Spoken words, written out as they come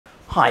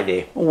Hi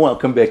there,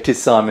 welcome back to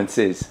Simon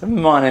Says.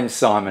 My name's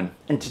Simon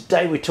and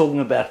today we're talking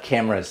about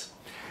cameras.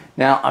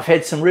 Now I've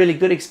had some really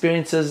good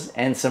experiences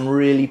and some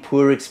really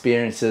poor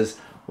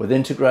experiences with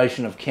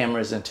integration of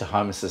cameras into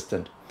Home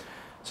Assistant.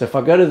 So if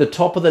I go to the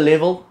top of the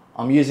level,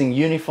 I'm using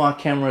Unify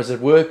cameras at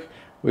work.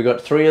 We've got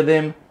 3 of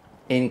them,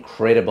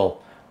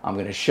 incredible. I'm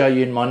going to show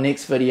you in my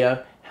next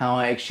video how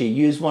I actually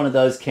use one of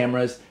those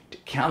cameras to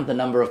count the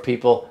number of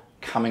people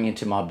coming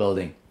into my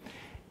building.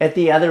 At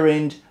the other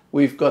end,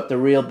 we've got the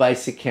real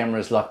basic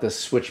cameras like the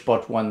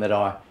SwitchBot one that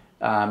I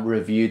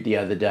reviewed the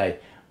other day,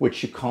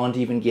 which you can't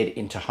even get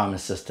into Home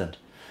Assistant.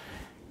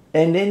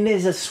 And then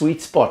there's a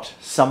sweet spot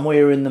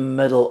somewhere in the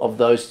middle of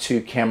those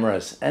 2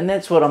 cameras. And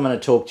that's what I'm going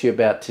to talk to you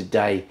about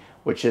today,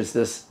 which is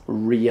this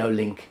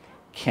Reolink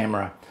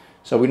camera.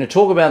 So we're going to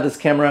talk about this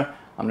camera.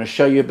 I'm going to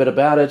show you a bit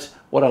about it,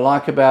 what I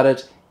like about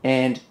it,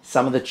 and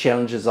some of the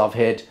challenges I've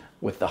had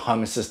with the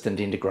Home Assistant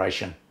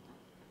integration.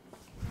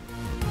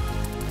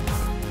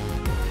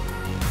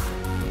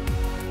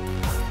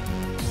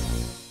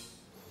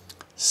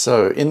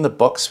 So in the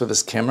box with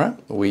this camera,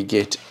 we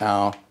get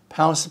our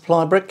power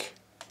supply brick.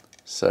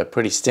 So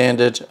pretty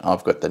standard.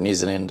 I've got the New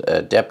Zealand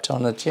adapter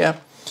on it here.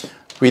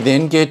 We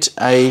then get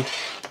a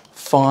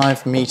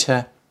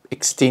 5-meter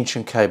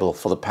extension cable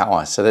for the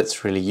power. So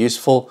that's really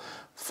useful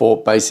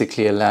for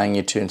basically allowing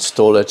you to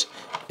install it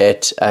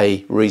at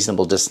a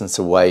reasonable distance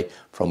away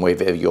from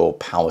wherever your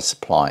power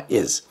supply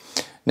is.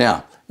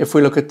 Now, if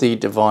we look at the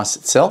device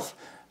itself,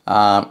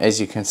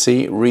 as you can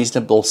see,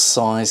 reasonable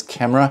size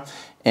camera.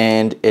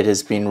 And it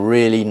has been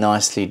really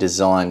nicely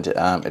designed.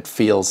 It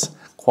feels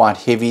quite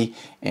heavy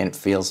and it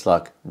feels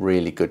like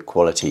really good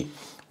quality.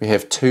 We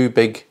have 2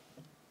 big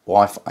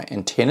Wi-Fi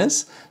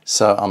antennas,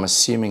 so I'm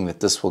assuming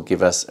that this will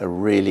give us a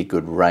really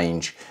good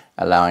range,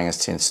 allowing us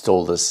to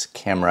install this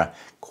camera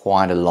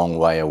quite a long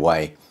way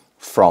away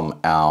from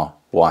our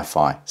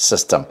Wi-Fi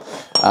system.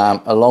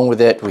 Along with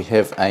that, we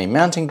have a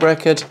mounting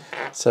bracket,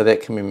 so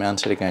that can be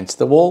mounted against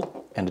the wall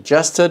and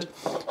adjusted.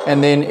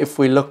 And then if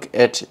we look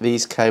at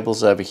these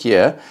cables over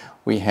here,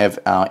 we have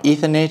our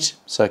Ethernet,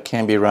 so it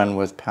can be run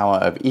with power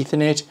over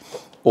Ethernet,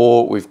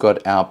 or we've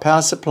got our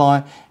power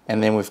supply,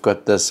 and then we've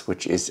got this,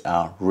 which is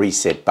our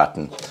reset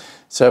button.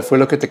 So if we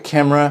look at the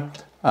camera,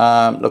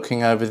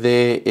 looking over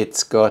there,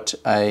 it's got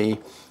a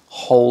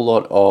whole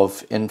lot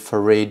of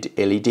infrared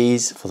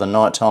LEDs for the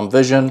nighttime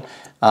vision,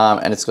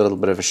 and it's got a little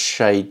bit of a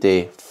shade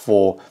there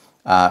for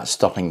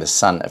stopping the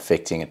sun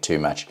affecting it too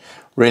much.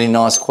 Really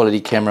nice quality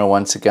camera,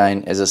 once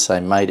again, as I say,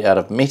 made out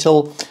of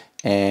metal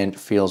and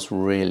feels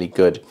really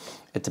good.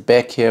 At the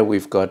back here,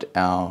 we've got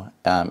our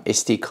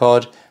SD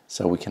card,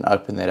 so we can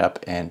open that up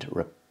and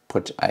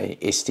put a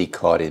SD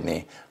card in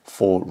there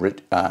for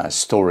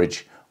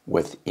storage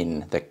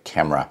within the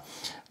camera.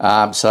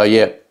 So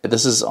yeah,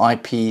 this is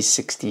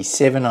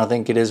IP67, I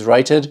think it is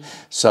rated,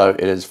 so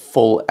it is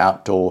full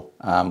outdoor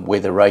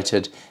weather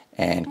rated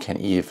and can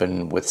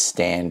even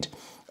withstand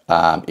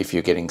if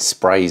you're getting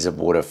sprays of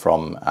water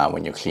from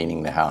when you're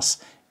cleaning the house,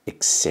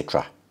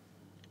 etc.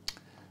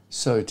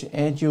 So to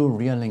add your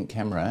Reolink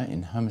camera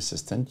in Home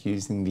Assistant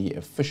using the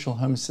official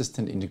Home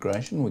Assistant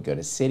integration, we go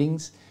to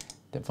Settings,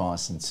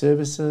 Device and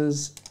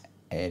Services,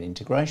 Add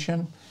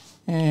Integration,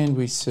 and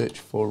we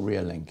search for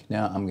Reolink.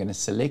 Now I'm going to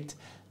select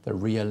the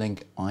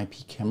Reolink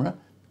IP camera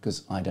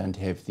because I don't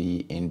have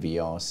the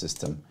NVR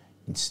system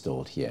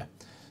installed here.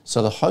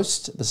 So the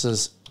host, this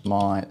is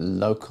my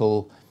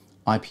local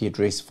IP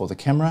address for the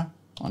camera,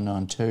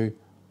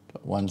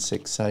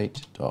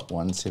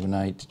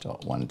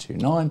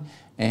 192.168.178.129,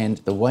 and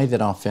the way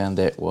that I found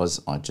that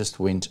was I just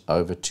went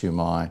over to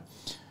my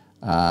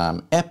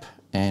app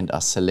and I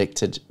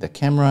selected the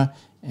camera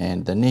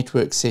and the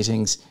network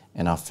settings,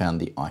 and I found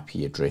the IP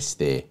address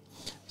there.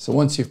 So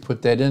once you've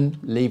put that in,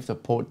 leave the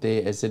port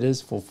there as it is,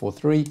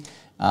 443,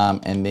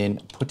 and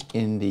then put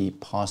in the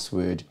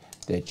password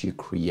that you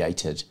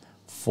created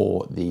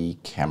for the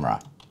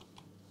camera.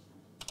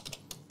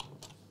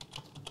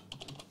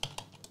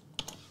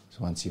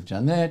 Once you've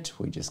done that,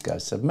 we just go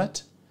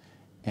submit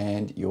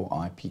and your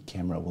IP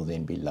camera will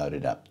then be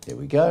loaded up. There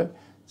we go.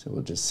 So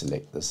we'll just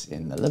select this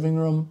in the living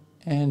room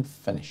and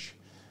finish.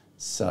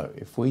 So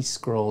if we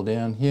scroll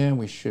down here,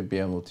 we should be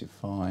able to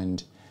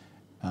find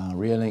our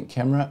Reolink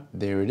camera.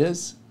 There it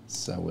is.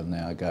 So we'll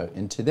now go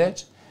into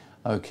that.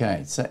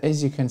 Okay, so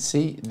as you can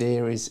see,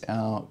 there is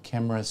our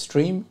camera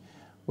stream,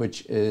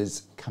 which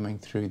is coming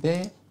through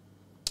there.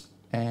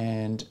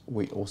 And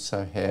we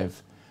also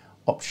have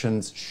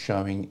options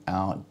showing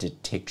our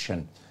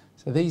detection.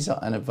 So these are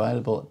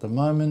unavailable at the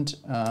moment.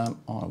 I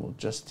will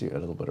just do a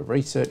little bit of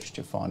research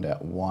to find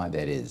out why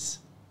that is.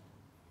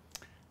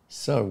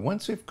 So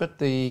once we've got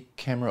the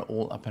camera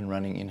all up and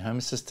running in Home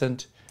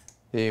Assistant,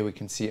 there we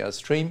can see our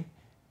stream,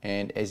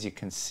 and as you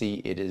can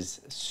see, it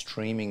is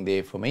streaming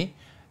there for me,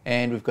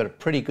 and we've got a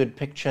pretty good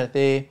picture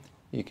there.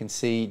 You can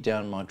see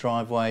down my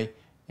driveway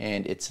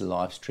and it's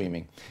live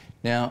streaming.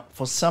 Now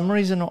for some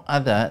reason or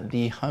other,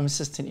 the Home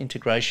Assistant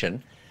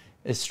integration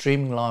is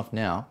streaming live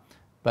now,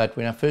 but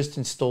when I first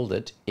installed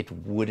it, it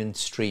wouldn't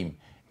stream.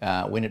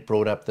 when it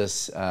brought up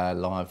this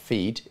live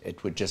feed,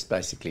 it would just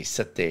basically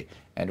sit there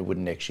and it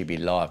wouldn't actually be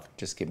live.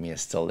 Just give me a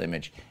still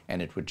image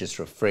and it would just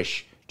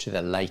refresh to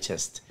the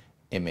latest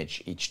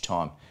image each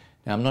time.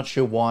 Now, I'm not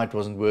sure why it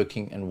wasn't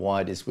working and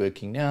why it is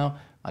working now.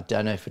 I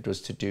don't know if it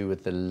was to do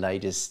with the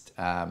latest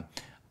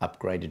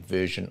upgraded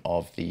version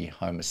of the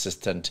Home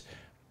Assistant,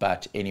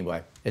 but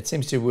anyway, it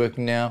seems to be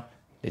working now.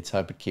 Let's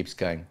hope it keeps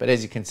going. But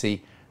as you can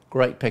see,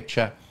 great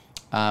picture.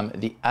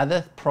 The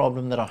other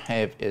problem that I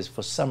have is,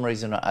 for some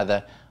reason or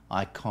other,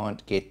 I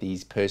can't get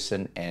these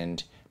person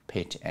and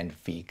pet and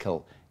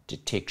vehicle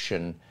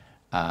detection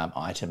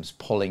items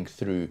pulling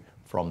through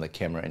from the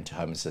camera into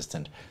Home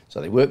Assistant.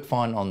 So they work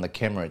fine on the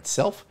camera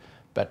itself,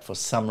 but for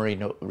some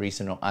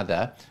reason or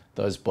other,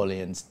 those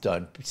booleans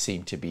don't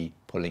seem to be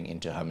pulling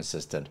into Home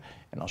Assistant.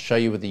 And I'll show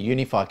you with the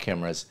Unify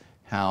cameras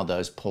how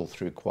those pull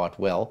through quite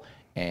well,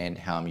 and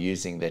how I'm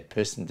using that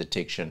person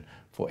detection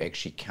for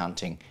actually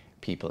counting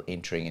people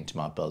entering into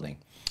my building.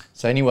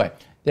 So anyway,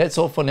 that's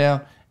all for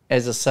now.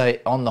 As I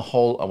say, on the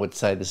whole, I would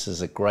say this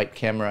is a great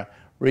camera,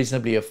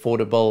 reasonably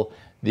affordable.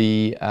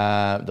 The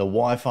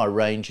Wi-Fi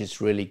range is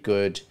really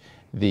good.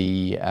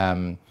 The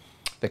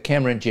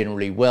camera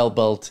generally well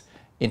built,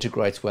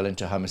 integrates well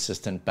into Home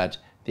Assistant, but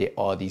there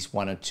are these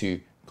one or two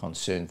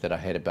concerns that I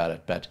had about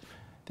it. But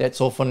that's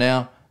all for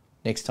now.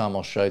 Next time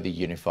I'll show the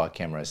Unify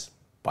cameras.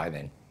 Bye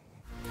then.